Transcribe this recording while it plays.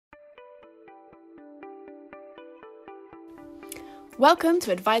Welcome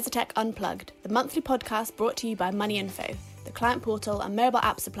to Advisor Tech Unplugged, the monthly podcast brought to you by Money Info, the client portal and mobile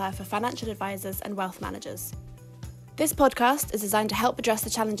app supplier for financial advisors and wealth managers. This podcast is designed to help address the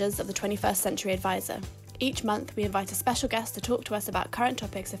challenges of the 21st century advisor. Each month, we invite a special guest to talk to us about current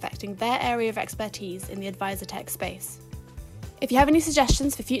topics affecting their area of expertise in the advisor tech space. If you have any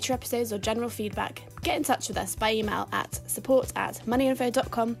suggestions for future episodes or general feedback, get in touch with us by email at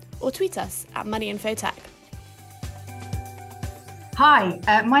support@moneyinfo.com or tweet us at moneyinfotech.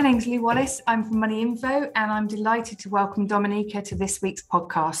 Hi, my name's Lou Wallace. I'm from Money Info and I'm delighted to welcome Dominika to this week's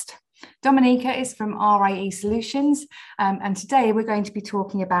podcast. Dominika is from RIE Solutions and today we're going to be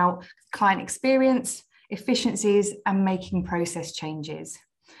talking about client experience, efficiencies and making process changes.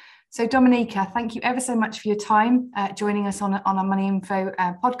 So Dominika, thank you ever so much for your time joining us on a Money Info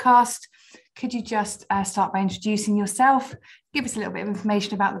podcast. Could you just start by introducing yourself, give us a little bit of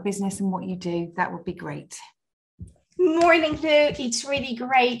information about the business and what you do? That would be great. Morning, Lou. It's really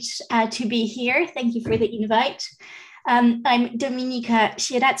great to be here. Thank you for the invite. I'm Dominika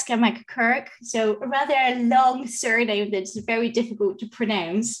Sieradzka-MacCuirc, so a rather long surname that's very difficult to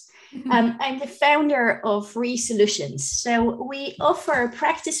pronounce. I'm the founder of RIE Solutions. So we offer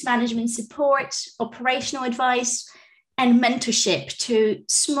practice management support, operational advice, and mentorship to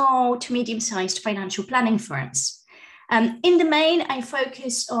small to medium-sized financial planning firms. In the main, I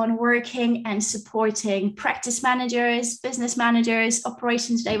focus on working and supporting practice managers, business managers,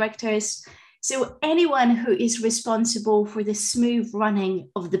 operations directors, so anyone who is responsible for the smooth running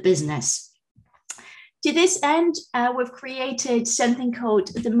of the business. To this end, we've created something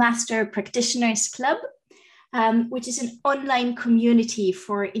called the Master Practitioners Club, which is an online community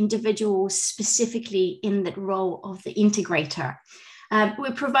for individuals specifically in the role of the integrator.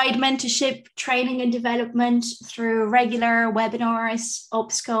 We provide mentorship, training and development through regular webinars,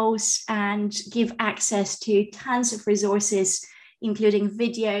 ops calls, and give access to tons of resources, including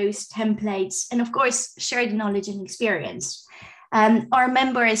videos, templates, and of course, shared knowledge and experience. Our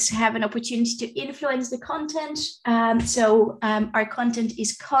members have an opportunity to influence the content. So our content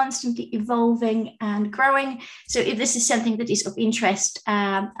is constantly evolving and growing. So if this is something that is of interest,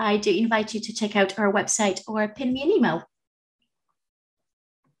 I do invite you to check out our website or pin me an email.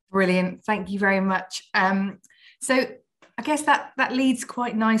 Brilliant. Thank you very much. So I guess that leads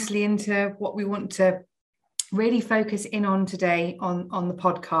quite nicely into what we want to really focus in on today on the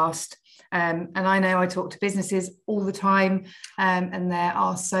podcast. And I know I talk to businesses all the time, and there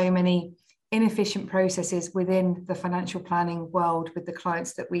are so many inefficient processes within the financial planning world with the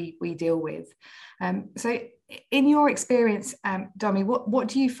clients that we deal with. So in your experience, Domi, what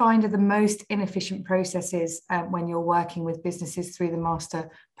do you find are the most inefficient processes when you're working with businesses through the Master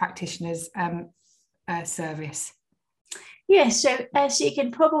Practitioners service? Yeah, so as you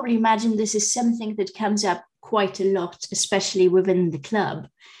can probably imagine, this is something that comes up quite a lot, especially within the club.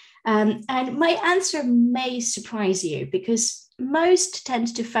 And my answer may surprise you because most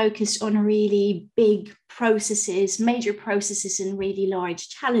tend to focus on really big processes, major processes, and really large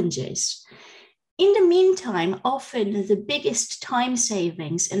challenges. In the meantime, often the biggest time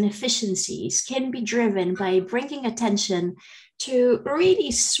savings and efficiencies can be driven by bringing attention to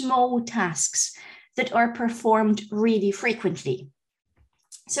really small tasks that are performed really frequently.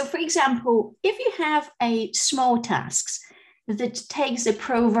 So, for example, if you have a small task that takes a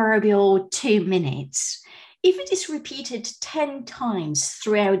proverbial 2 minutes, if it is repeated 10 times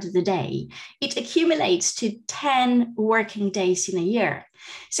throughout the day, it accumulates to 10 working days in a year.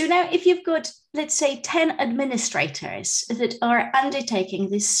 So now if you've got, let's say, 10 administrators that are undertaking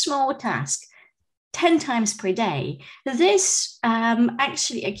this small task 10 times per day, this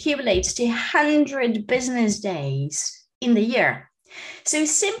actually accumulates to 100 business days in the year. So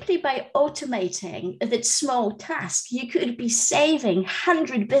simply by automating that small task, you could be saving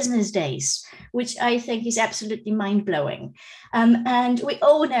 100 business days, which I think is absolutely mind-blowing. And we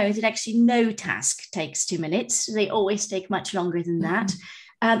all know that actually no task takes 2 minutes. They always take much longer than that.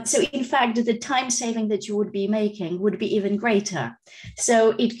 So in fact, the time saving that you would be making would be even greater.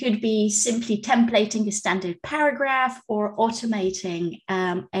 So it could be simply templating a standard paragraph or automating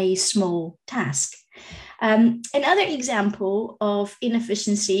a small task. Another example of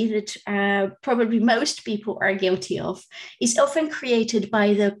inefficiency that probably most people are guilty of is often created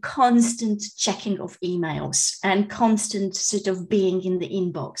by the constant checking of emails and constant sort of being in the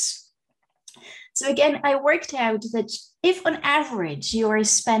inbox. So again, I worked out that if on average you are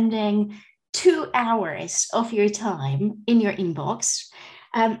spending 2 hours of your time in your inbox,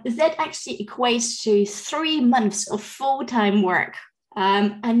 that actually equates to 3 months of full-time work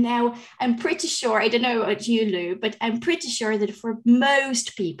And now I'm pretty sure, I don't know about you, Lou, but I'm pretty sure that for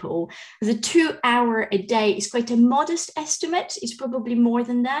most people, the 2 hour a day is quite a modest estimate. It's probably more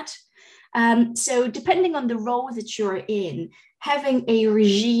than that. So depending on the role that you're in, having a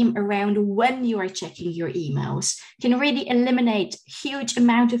regime around when you are checking your can really eliminate huge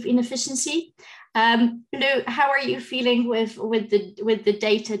amount of inefficiency. Lou, how are you feeling with the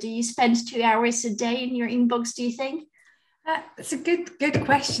data? Do you spend 2 hours a day in your inbox, do you think? It's a good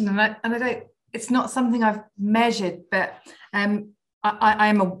question, and I don't. It's not something I've measured, but I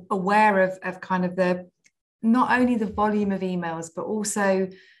am aware of kind of the not only the volume of emails, but also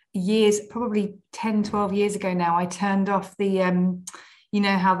years, probably 10, 12 years ago now, I turned off the you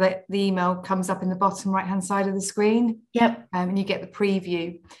know how the email comes up in the bottom right hand side of the screen. Yep. And you get the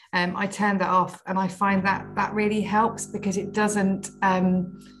preview. I turned that off, and I find that really helps because it doesn't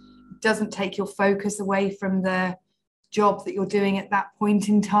take your focus away from the job that you're doing at that point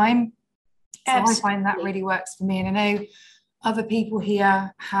in time. So I find that really works for me. And I know other people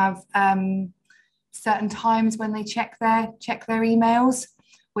here have certain times when they check their emails,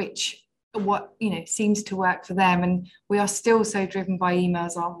 which seems to work for them. And we are still so driven by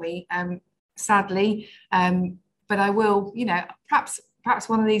emails, aren't we? Sadly. But I will, perhaps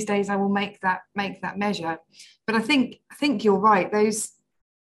one of these days I will make that measure. But I think you're right. Those,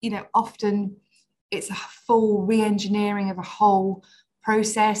 often it's a full re-engineering of a whole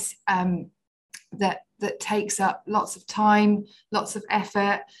process that takes up lots of time, lots of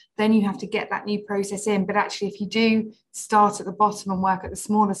effort. Then you have to get that new process in. But actually, if you do start at the bottom and work at the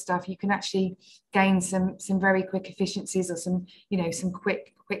smaller stuff, you can actually gain some very quick efficiencies or some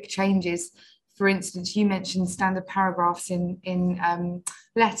quick changes. For instance, you mentioned standard paragraphs in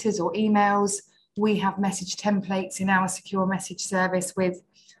letters or emails. We have message templates in our secure message service with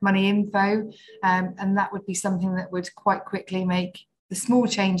Money Info, and that would be something that would quite quickly make the small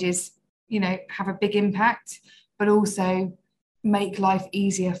changes, have a big impact, but also make life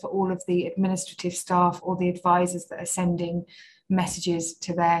easier for all of the administrative staff or the advisors that are sending messages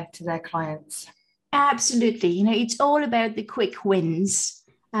to their clients. Absolutely. It's all about the quick wins.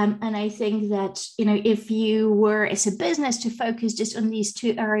 And I think that, if you were as a business to focus just on these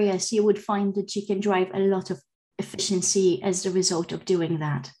two areas, you would find that you can drive a lot of efficiency as a result of doing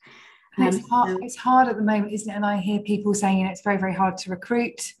that. It's hard at the moment, isn't it? And I hear people saying it's very, very hard to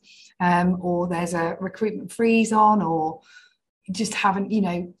recruit, or there's a recruitment freeze on, or you just haven't,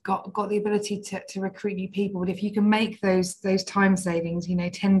 got the ability to recruit new people. But if you can make those time savings,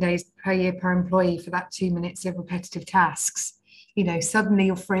 10 days per year per employee for that 2 minutes of repetitive tasks, suddenly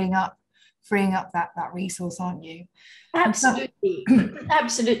you're freeing up that resource, aren't you? Absolutely.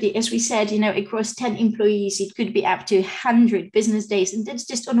 Absolutely. As we said, across 10 employees, it could be up to 100 business days, and that's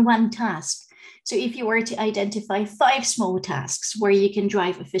just on one task. So if you were to identify 5 small tasks where you can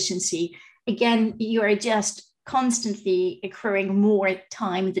drive efficiency, again, you are just constantly accruing more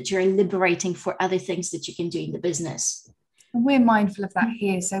time that you're liberating for other things that you can do in the business. And we're mindful of that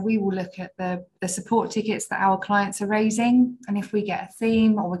here. So we will look at the support tickets that our clients are raising. And if we get a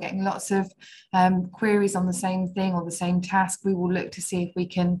theme or we're getting lots of queries on the same thing or the same task, we will look to see if we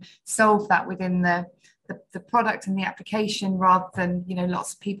can solve that within the product and the application, rather than,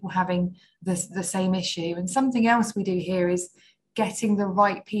 lots of people having the same issue. And something else we do here is getting the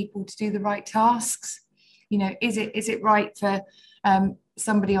right people to do the right tasks. Is it right for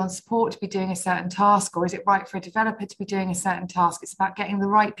somebody on support to be doing a certain task, or is it right for a developer to be doing a certain task? It's about getting the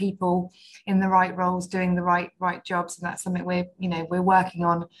right people in the right roles doing the right jobs, and that's something we're working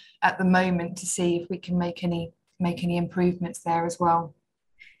on at the moment to see if we can make any improvements there as well.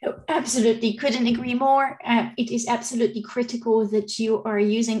 Absolutely, couldn't agree more. It is absolutely critical that you are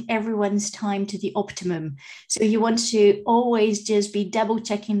using everyone's time to the optimum. So you want to always just be double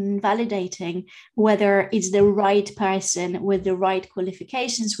checking and validating whether it's the right person with the right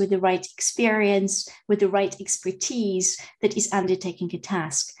qualifications, with the right experience, with the right expertise that is undertaking a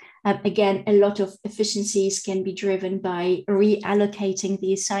task. Again, a lot of efficiencies can be driven by reallocating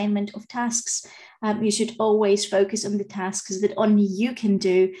the assignment of tasks. You should always focus on the tasks that only you can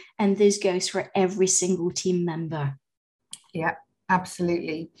do, and this goes for every single team member. Yeah,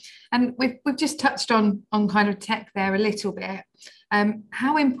 absolutely. And we've just touched on kind of tech there a little bit.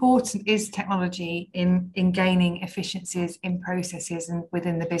 How important is technology in gaining efficiencies in processes and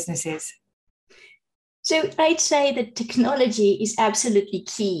within the businesses? So I'd say that technology is absolutely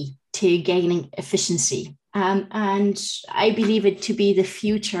key to gaining efficiency. And I believe it to be the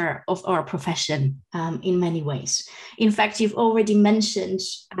future of our profession in many ways. In fact, you've already mentioned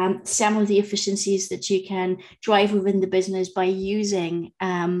some of the efficiencies that you can drive within the business by using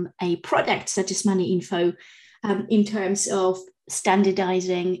a product such as Money Info in terms of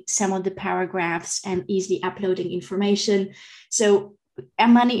standardizing some of the paragraphs and easily uploading information. So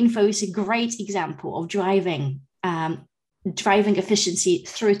Money Info is a great example of driving efficiency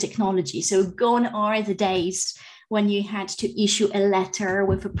through technology. So gone are the days when you had to issue a letter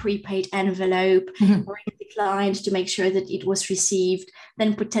with a prepaid envelope, ring the client to make sure that it was received,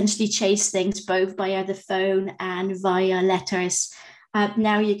 then potentially chase things both via the phone and via letters.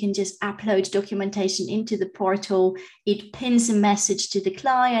 Now you can just upload documentation into the portal. It pins a message to the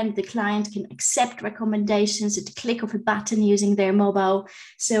client. The client can accept recommendations at the click of a button using their mobile.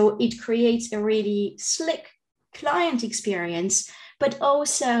 So it creates a really slick client experience, but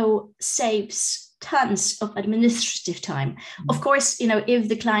also saves tons of administrative time. Of course, if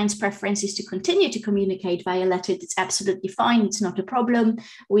the client's preference is to continue to communicate via letter, that's absolutely fine. It's not a problem.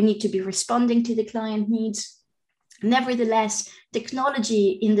 We need to be responding to the client needs. Nevertheless,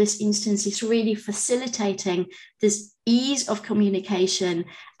 technology in this instance is really facilitating this ease of communication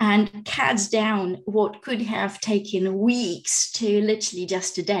and cuts down what could have taken weeks to literally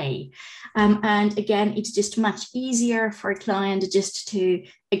just a day. And again, it's just much easier for a client just to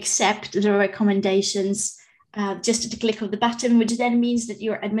accept the recommendations just at the click of the button, which then means that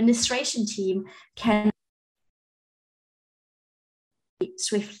your administration team can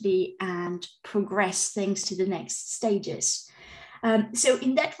swiftly and progress things to the next stages. So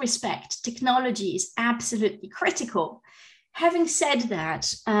in that respect, technology is absolutely critical. Having said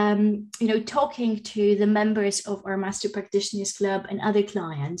that, talking to the members of our Master Practitioners Club and other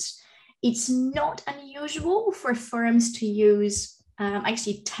clients, it's not unusual for firms to use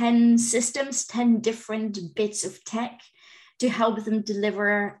actually 10 systems, 10 different bits of tech to help them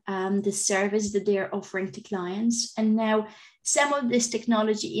deliver the service that they're offering to clients. And now some of this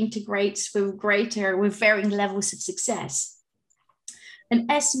technology integrates with varying levels of success. And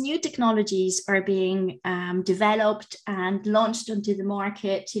as new technologies are being developed and launched onto the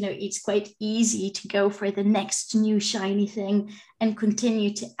market, it's quite easy to go for the next new shiny thing and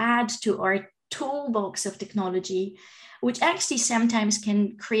continue to add to our toolbox of technology, which actually sometimes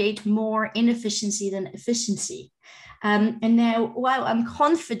can create more inefficiency than efficiency. And now, while I'm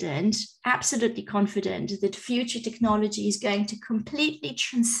absolutely confident that future technology is going to completely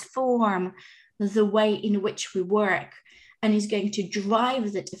transform the way in which we work and is going to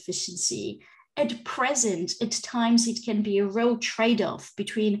drive that efficiency, at present, at times it can be a real trade-off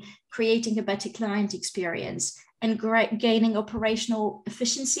between creating a better client experience and gaining operational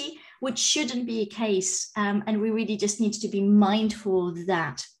efficiency, which shouldn't be a case. And we really just need to be mindful of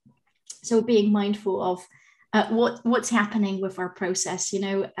that. So being mindful of what's happening with our process,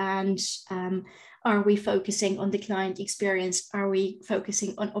 and are we focusing on the client experience? Are we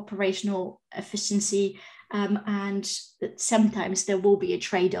focusing on operational efficiency? And sometimes there will be a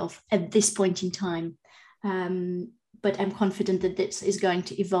trade-off at this point in time. But I'm confident that this is going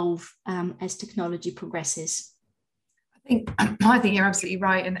to evolve as technology progresses. I think you're absolutely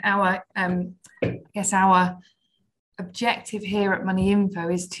right. And our objective here at Money Info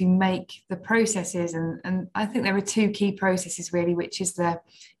is to make the processes, and I think there are two key processes really, which is the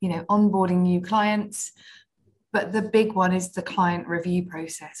onboarding new clients, but the big one is the client review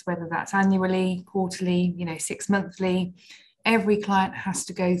process, whether that's annually, quarterly, 6 monthly. Every client has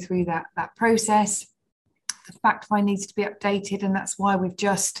to go through that process. The fact find needs to be updated, and that's why we're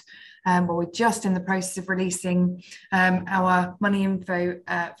just in the process of releasing our Money Info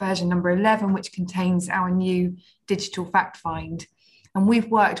version number 11, which contains our new digital fact find. And we've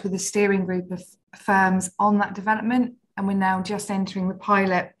worked with a steering group of firms on that development, and we're now just entering the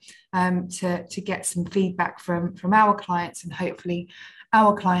pilot to get some feedback from our clients, and hopefully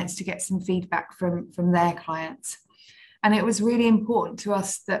our clients to get some feedback from their clients. And it was really important to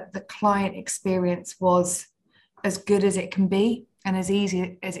us that the client experience was as good as it can be and as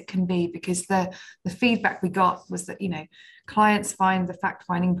easy as it can be, because the feedback we got was that clients find the fact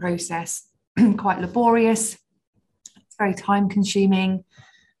finding process quite laborious. It's very time consuming.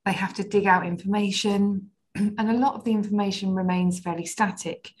 They have to dig out information, and a lot of the information remains fairly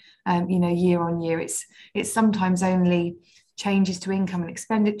static. Year on year, it's sometimes only changes to income and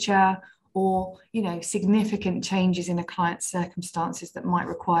expenditure, or significant changes in a client's circumstances that might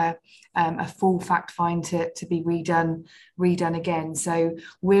require a full fact find to be redone again. So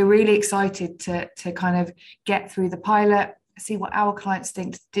we're really excited to kind of get through the pilot, see what our clients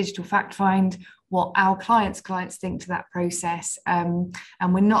think to digital fact find, what our clients think to that process, and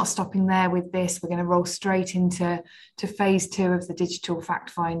we're not stopping there with this. We're going to roll straight into phase 2 of the digital fact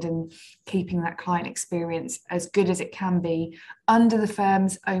find, and keeping that client experience as good as it can be under the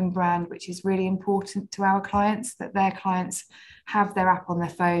firm's own brand, which is really important to our clients, that their clients have their app on their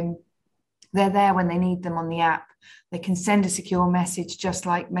phone, they're there when they need them on the app. They can send a secure message just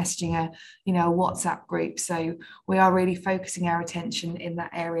like messaging a WhatsApp group. So we are really focusing our attention in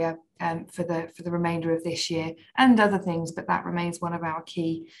that area for the remainder of this year and other things, but that remains one of our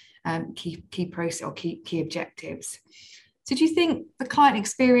key process or key objectives. So do you think the client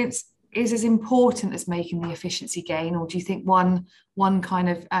experience is as important as making the efficiency gain, or do you think one kind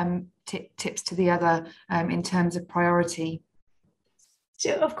of tips to the other in terms of priority?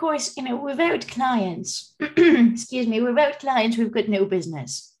 So of course, without clients, without clients, we've got no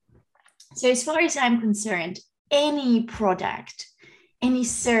business. So as far as I'm concerned, any product, any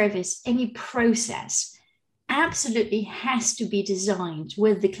service, any process absolutely has to be designed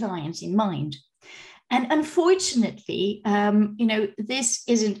with the client in mind. And unfortunately, this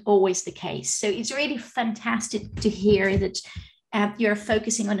isn't always the case. So it's really fantastic to hear that you're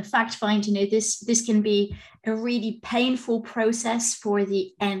focusing on a fact find. This can be a really painful process for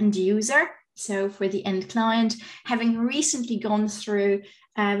the end user. So for the end client, having recently gone through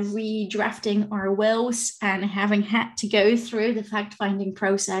redrafting our wills and having had to go through the fact finding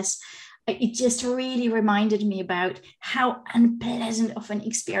process, it just really reminded me about how unpleasant of an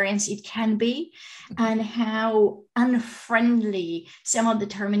experience it can be and how unfriendly some of the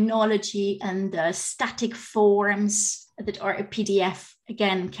terminology and the static forms that are a PDF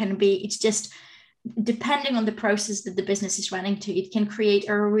again can be. It's just, depending on the process that the business is running to, it can create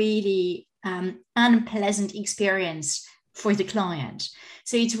a really unpleasant experience for the client.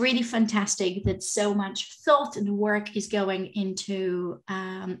 So it's really fantastic that so much thought and work is going into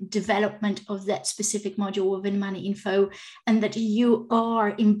development of that specific module within Money Info, and that you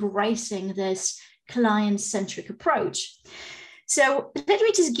are embracing this client-centric approach. So let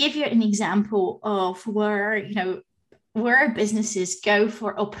me just give you an example of where businesses go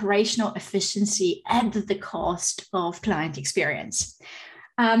for operational efficiency at the cost of client experience.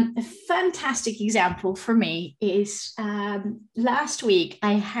 A fantastic example for me is last week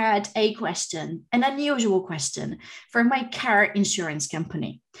I had an unusual question for my car insurance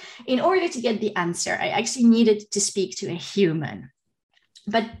company. In order to get the answer, I actually needed to speak to a human.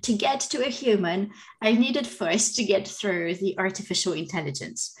 But to get to a human, I needed first to get through the artificial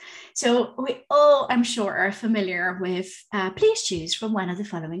intelligence. So we all, I'm sure, are familiar with, please choose from one of the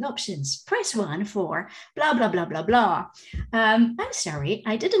following options. Press 1 for blah, blah, blah, blah, blah. I'm sorry,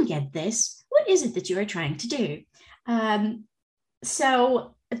 I didn't get this. What is it that you are trying to do?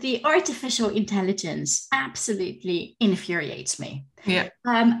 So the artificial intelligence absolutely infuriates me. Yeah.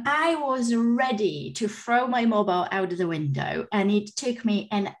 I was ready to throw my mobile out the window, and it took me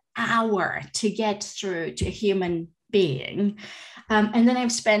an hour to get through to a human being. And then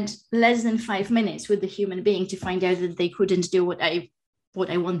I've spent less than 5 minutes with the human being to find out that they couldn't do what I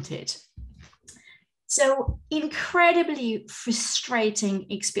wanted. So incredibly frustrating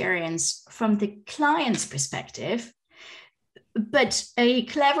experience from the client's perspective, but a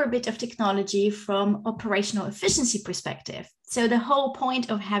clever bit of technology from operational efficiency perspective. So the whole point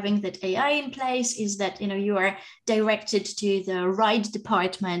of having that AI in place is that you are directed to the right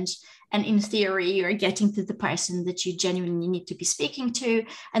department, and in theory you're getting to the person that you genuinely need to be speaking to,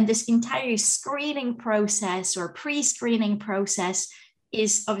 and this entire screening process or pre-screening process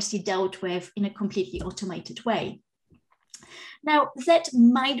is obviously dealt with in a completely automated way. Now, that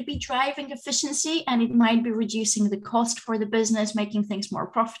might be driving efficiency and it might be reducing the cost for the business, making things more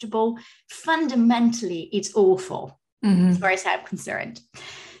profitable. Fundamentally, it's awful, as far as I'm concerned.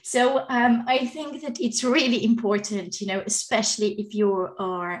 So I think that it's really important, especially if you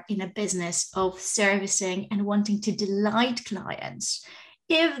are in a business of servicing and wanting to delight clients.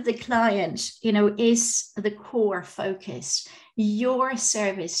 If the client, is the core focus, your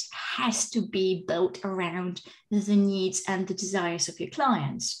service has to be built around the needs and the desires of your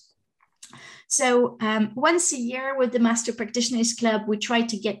clients. So once a year with the Master Practitioners Club, we try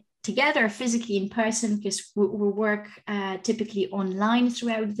to get together physically in person because we work typically online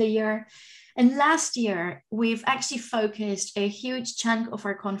throughout the year. And last year, we've actually focused a huge chunk of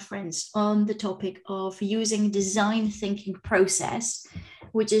our conference on the topic of using design thinking process,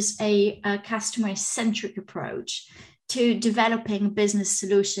 which is a customer-centric approach to developing business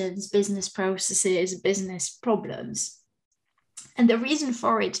solutions, business processes, business problems. And the reason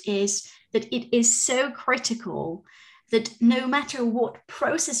for it is that it is so critical that no matter what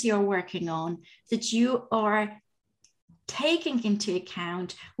process you're working on, that you are taking into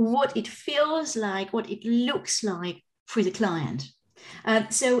account what it feels like, what it looks like for the client.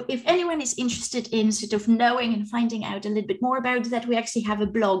 So if anyone is interested in sort of knowing and finding out a little bit more about that, we actually have a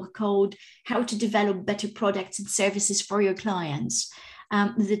blog called How to Develop Better Products and Services for Your Clients.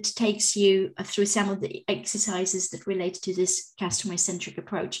 that takes you through some of the exercises that relate to this customer-centric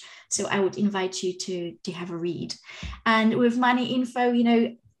approach. So I would invite you to have a read. And with Money Info,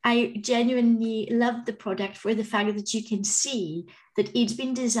 I genuinely love the product for the fact that you can see that it's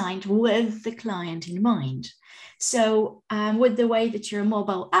been designed with the client in mind. So with the way that your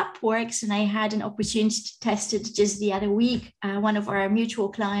mobile app works, and I had an opportunity to test it just the other week, one of our mutual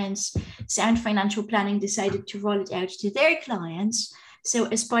clients, Sound Financial Planning, decided to roll it out to their clients. So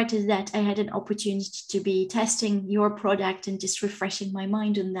as part of that, I had an opportunity to be testing your product and just refreshing my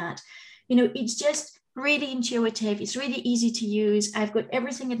mind on that. It's just really intuitive. It's really easy to use. I've got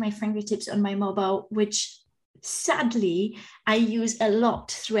everything at my fingertips on my mobile, which sadly I use a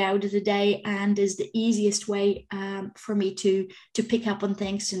lot throughout the day, and is the easiest way for me to pick up on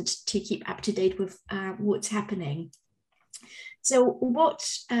things and to keep up to date with what's happening. So what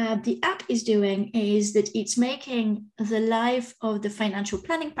the app is doing is that it's making the life of the financial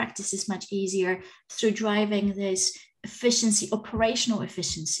planning practices much easier through driving this efficiency, operational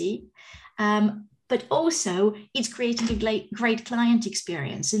efficiency. But also it's creating a great client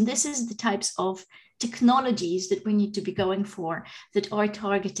experience. And this is the types of technologies that we need to be going for, that are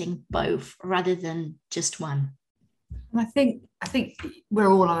targeting both rather than just one. And I think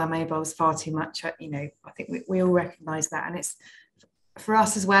we're all on our mobiles far too much. I think we all recognise that, and it's for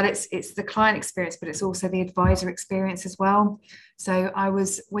us as well. It's the client experience, but it's also the advisor experience as well. So I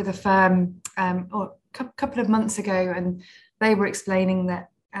was with a firm a couple of months ago, and they were explaining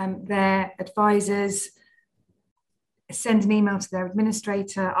that their advisors send an email to their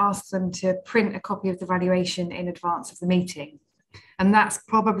administrator, ask them to print a copy of the valuation in advance of the meeting. And that's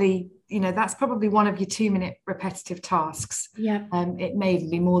probably one of your 2-minute repetitive tasks. Yeah. It may even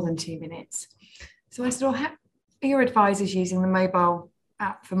be more than 2 minutes. So I said, well, how are your advisors using the mobile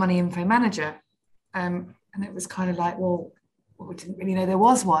app for Money Info Manager? And it was kind of like, well, we didn't really know there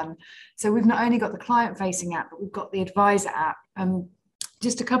was one. So we've not only got the client-facing app, but we've got the advisor app.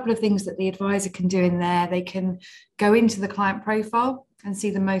 Just a couple of things that the advisor can do in there. They can go into the client profile and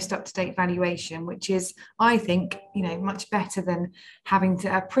see the most up-to-date valuation, which is, I think, much better than having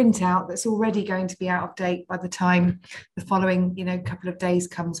to print out that's already going to be out of date by the time the following, couple of days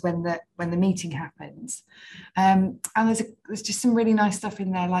comes when the meeting happens. And there's just some really nice stuff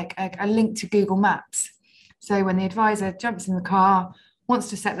in there, like a link to Google Maps. So when the advisor jumps in the car,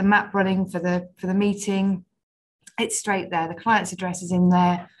 wants to set the map running for the meeting, it's straight there. The client's address is in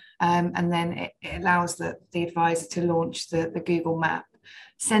there, and then it allows the advisor to launch the Google Map.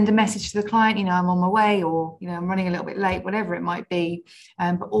 Send a message to the client, I'm on my way, or I'm running a little bit late, whatever it might be.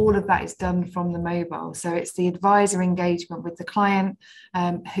 But all of that is done from the mobile. So it's the advisor engagement with the client,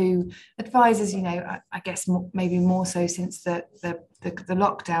 who advisors, I guess maybe more so since the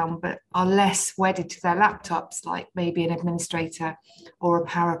lockdown, but are less wedded to their laptops, like maybe an administrator or a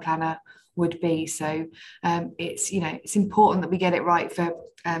power planner would be. So it's important that we get it right for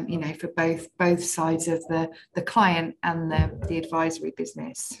for both sides of the client and the advisory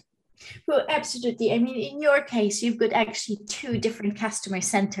business. Well, absolutely. I mean, in your case, you've got actually two different customer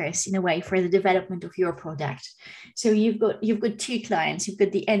centers in a way for the development of your product. So you've got two clients. You've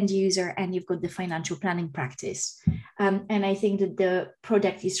got the end user and you've got the financial planning practice. And I think that the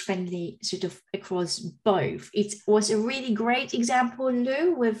product is friendly sort of across both. It was a really great example,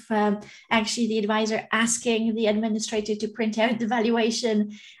 Lou, with actually the advisor asking the administrator to print out the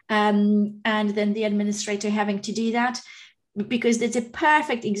valuation, and then the administrator having to do that, because that's a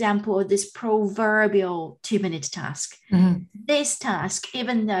perfect example of this proverbial 2-minute task. Mm-hmm. This task,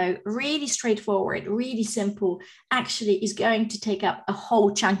 even though really straightforward, really simple, actually is going to take up a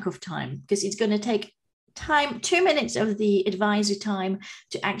whole chunk of time, because it's going to take 2 minutes of the advisor time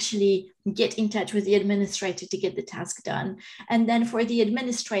to actually get in touch with the administrator to get the task done. And then for the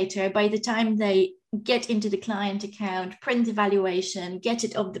administrator, by the time they get into the client account, print the valuation, get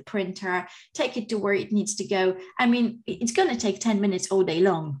it off the printer, take it to where it needs to go, I mean, it's going to take 10 minutes all day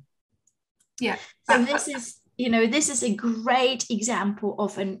long. Yeah. So this is a great example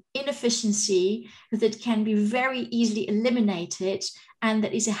of an inefficiency that can be very easily eliminated, and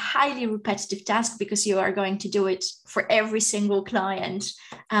that is a highly repetitive task, because you are going to do it for every single client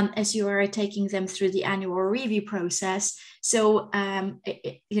as you are taking them through the annual review process. So,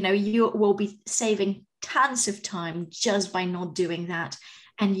 you will be saving tons of time just by not doing that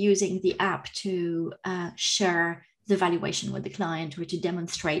and using the app to share the valuation with the client, or to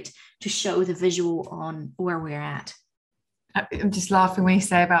demonstrate, to show the visual on where we're at. I'm just laughing when you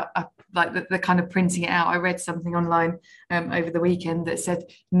say about like the kind of printing it out. I read something online over the weekend that said,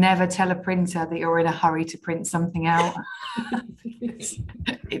 never tell a printer that you're in a hurry to print something out.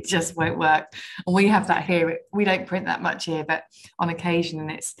 It just won't work. And we have that here. We don't print that much here, but on occasion,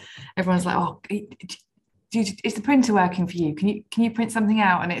 and everyone's like, oh, is the printer working for you? Can you print something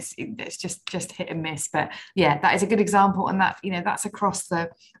out? And it's just hit and miss. But yeah, that is a good example, and that, that's across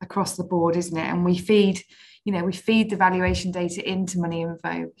the board, isn't it? And we feed the valuation data into Money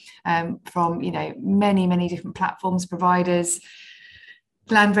Info from many different platforms, providers,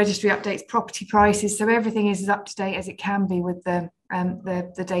 land registry updates, property prices. So everything is as up to date as it can be with the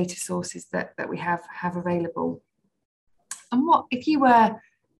data sources that we have available. And what if you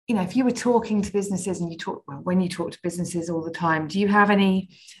were talking to businesses, and when you talk to businesses all the time,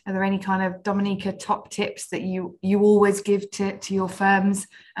 are there any kind of, Dominika, top tips that you always give to your firms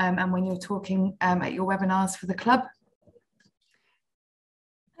and when you're talking at your webinars for the club?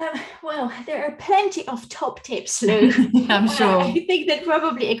 Well, there are plenty of top tips, Lou. I'm sure. I think that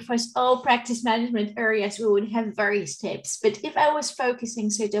probably across all practice management areas we would have various tips. But if I was focusing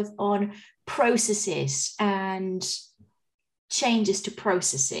sort of on processes and changes to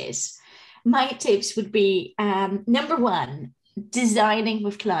processes, my tips would be number one, designing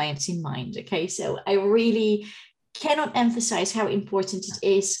with clients in mind. Okay, so I really cannot emphasize how important it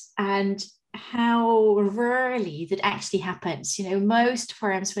is and how rarely that actually happens. Most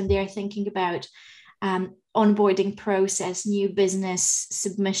firms, when they're thinking about onboarding process, new business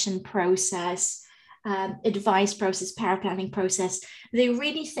submission process, advice process, power planning process, they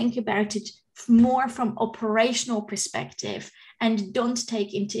really think about it more from operational perspective and don't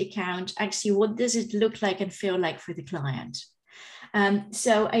take into account actually what does it look like and feel like for the client.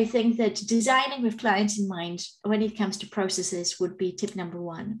 So I think that designing with clients in mind when it comes to processes would be tip number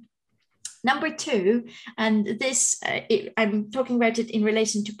one. Number two, and this, I'm talking about it in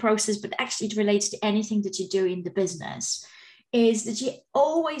relation to process, but actually it relates to anything that you do in the business, is that you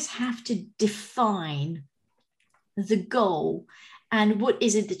always have to define the goal and what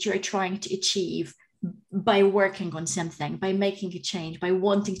is it that you're trying to achieve by working on something, by making a change, by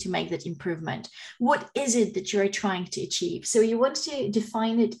wanting to make that improvement. What is it that you're trying to achieve? So you want to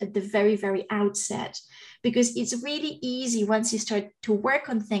define it at the very, very outset, because it's really easy once you start to work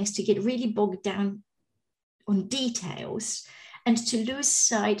on things to get really bogged down on details and to lose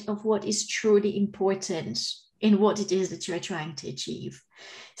sight of what is truly important in what it is that you're trying to achieve.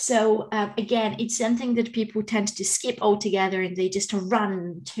 So again, it's something that people tend to skip altogether and they just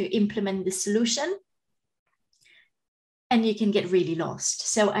run to implement the solution. And you can get really lost.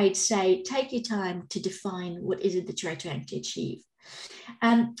 So I'd say take your time to define what is it that you're trying to achieve.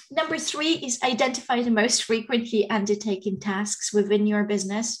 Number three is identify the most frequently undertaken tasks within your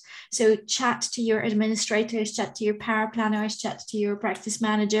business. So chat to your administrators, chat to your power planners, chat to your practice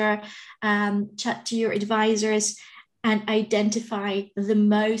manager, chat to your advisors, and identify the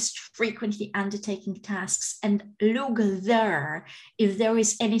most frequently undertaken tasks and look there if there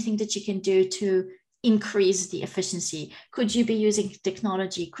is anything that you can do to increase the efficiency. Could you be using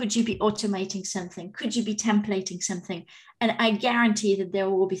technology? Could you be automating something? Could you be templating something? And I guarantee that there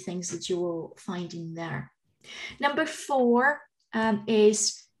will be things that you will find in there. Number four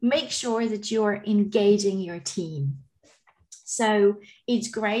is make sure that you're engaging your team. So it's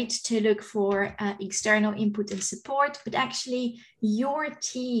great to look for external input and support, but actually your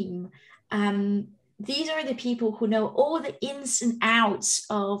team, these are the people who know all the ins and outs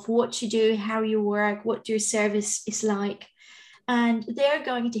of what you do, how you work, what your service is like, and they're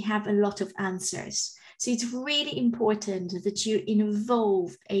going to have a lot of answers. So it's really important that you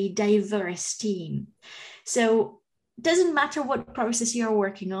involve a diverse team. So it doesn't matter what process you're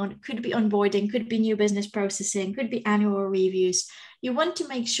working on. It could be onboarding, could be new business processing, could be annual reviews. You want to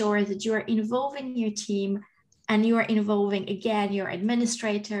make sure that you are involving your team and you are involving, again, your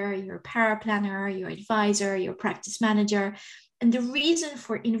administrator, your power planner, your advisor, your practice manager. And the reason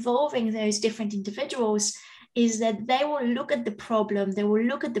for involving those different individuals is that they will look at the problem, they will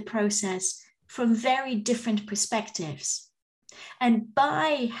look at the process from very different perspectives. And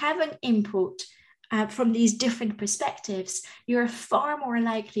by having input from these different perspectives, you're far more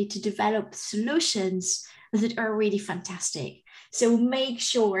likely to develop solutions that are really fantastic. So make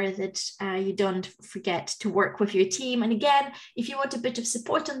sure that you don't forget to work with your team. And again, if you want a bit of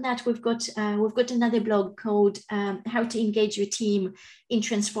support on that, we've got another blog called How to Engage Your Team in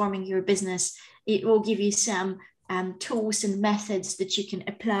Transforming Your Business. It will give you some tools and methods that you can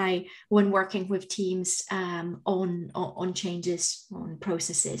apply when working with teams on changes, on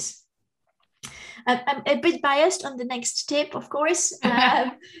processes. I'm a bit biased on the next tip, of course,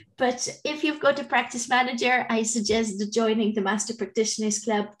 but if you've got a practice manager, I suggest joining the Master Practitioners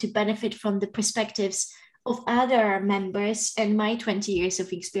Club to benefit from the perspectives of other members and my 20 years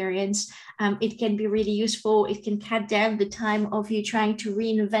of experience. It can be really useful. It can cut down the time of you trying to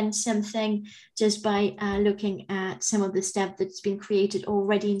reinvent something just by looking at some of the stuff that's been created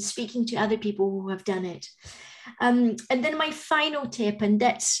already and speaking to other people who have done it. And then my final tip, and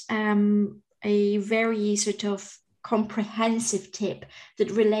that's a very sort of comprehensive tip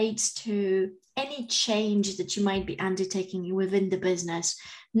that relates to any change that you might be undertaking within the business,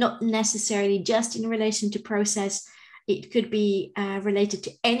 not necessarily just in relation to process. It could be related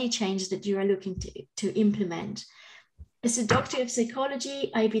to any change that you are looking to implement. As a doctor of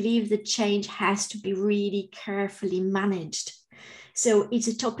psychology, I believe that change has to be really carefully managed. So it's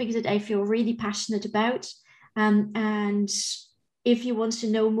a topic that I feel really passionate about. And if you want to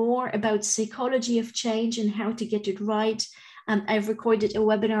know more about psychology of change and how to get it right, I've recorded a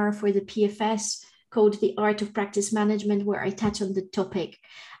webinar for the PFS called The Art of Practice Management, where I touch on the topic.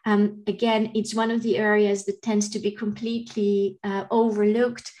 Again, it's one of the areas that tends to be completely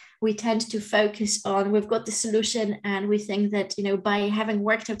overlooked. We tend to focus on, we've got the solution and we think that, by having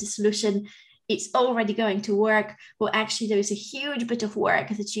worked out the solution, it's already going to work. Well, actually, there is a huge bit of work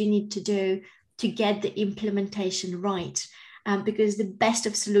that you need to do to get the implementation right. Because the best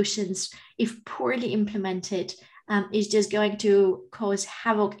of solutions, if poorly implemented, is just going to cause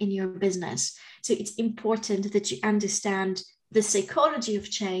havoc in your business. So it's important that you understand the psychology of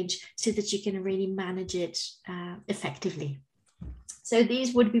change so that you can really manage it effectively. So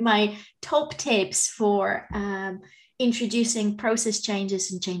these would be my top tips for introducing process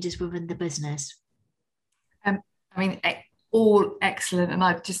changes and changes within the business. All excellent. And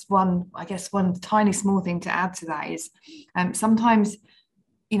I've just one tiny small thing to add to that is sometimes,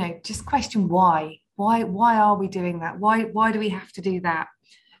 just question why are we doing that? Why do we have to do that?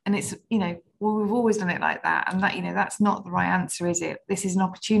 And it's, we've always done it like that. And that, that's not the right answer, is it? This is an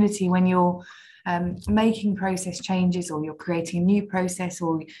opportunity when you're making process changes, or you're creating a new process,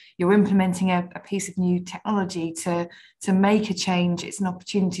 or you're implementing a piece of new technology to make a change. It's an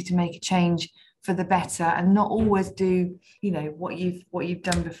opportunity to make a change for the better and not always do what you've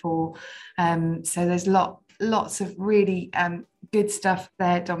done before. So there's lots of really good stuff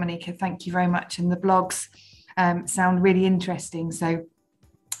there, Dominika. Thank you very much. And the blogs sound really interesting, so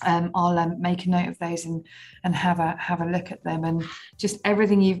I'll make a note of those and have a look at them. And just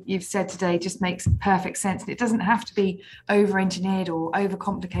everything you've said today just makes perfect sense. It doesn't have to be over engineered or over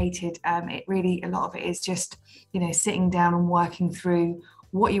complicated. It really, a lot of it is just sitting down and working through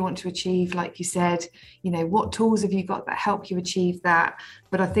what you want to achieve. Like you said, what tools have you got that help you achieve that?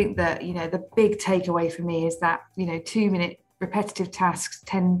 But I think that, the big takeaway for me is that, 2-minute repetitive tasks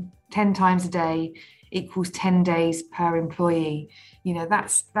 10 times a day equals 10 days per employee.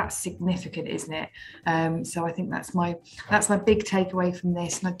 That's significant, isn't it? So I think that's my big takeaway from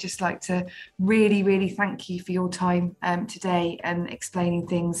this. And I'd just like to really, really thank you for your time today and explaining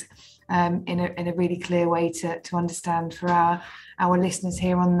things in a really clear way to understand for our listeners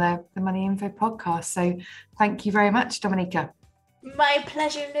here on the Money Info podcast. So thank you very much, Dominika. My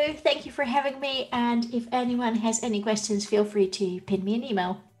pleasure, Lou. Thank you for having me. And if anyone has any questions, feel free to pin me an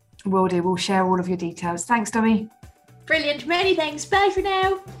email. Will do. We'll share all of your details. Thanks, Domi. Brilliant. Many thanks. Bye for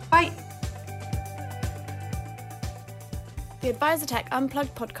now. Bye. The Advisor Tech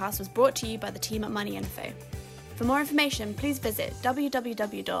Unplugged podcast was brought to you by the team at Money Info. For more information, please visit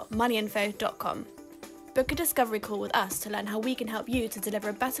www.moneyinfo.com. Book a discovery call with us to learn how we can help you to deliver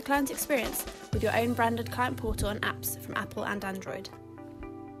a better client experience with your own branded client portal and apps from Apple and Android.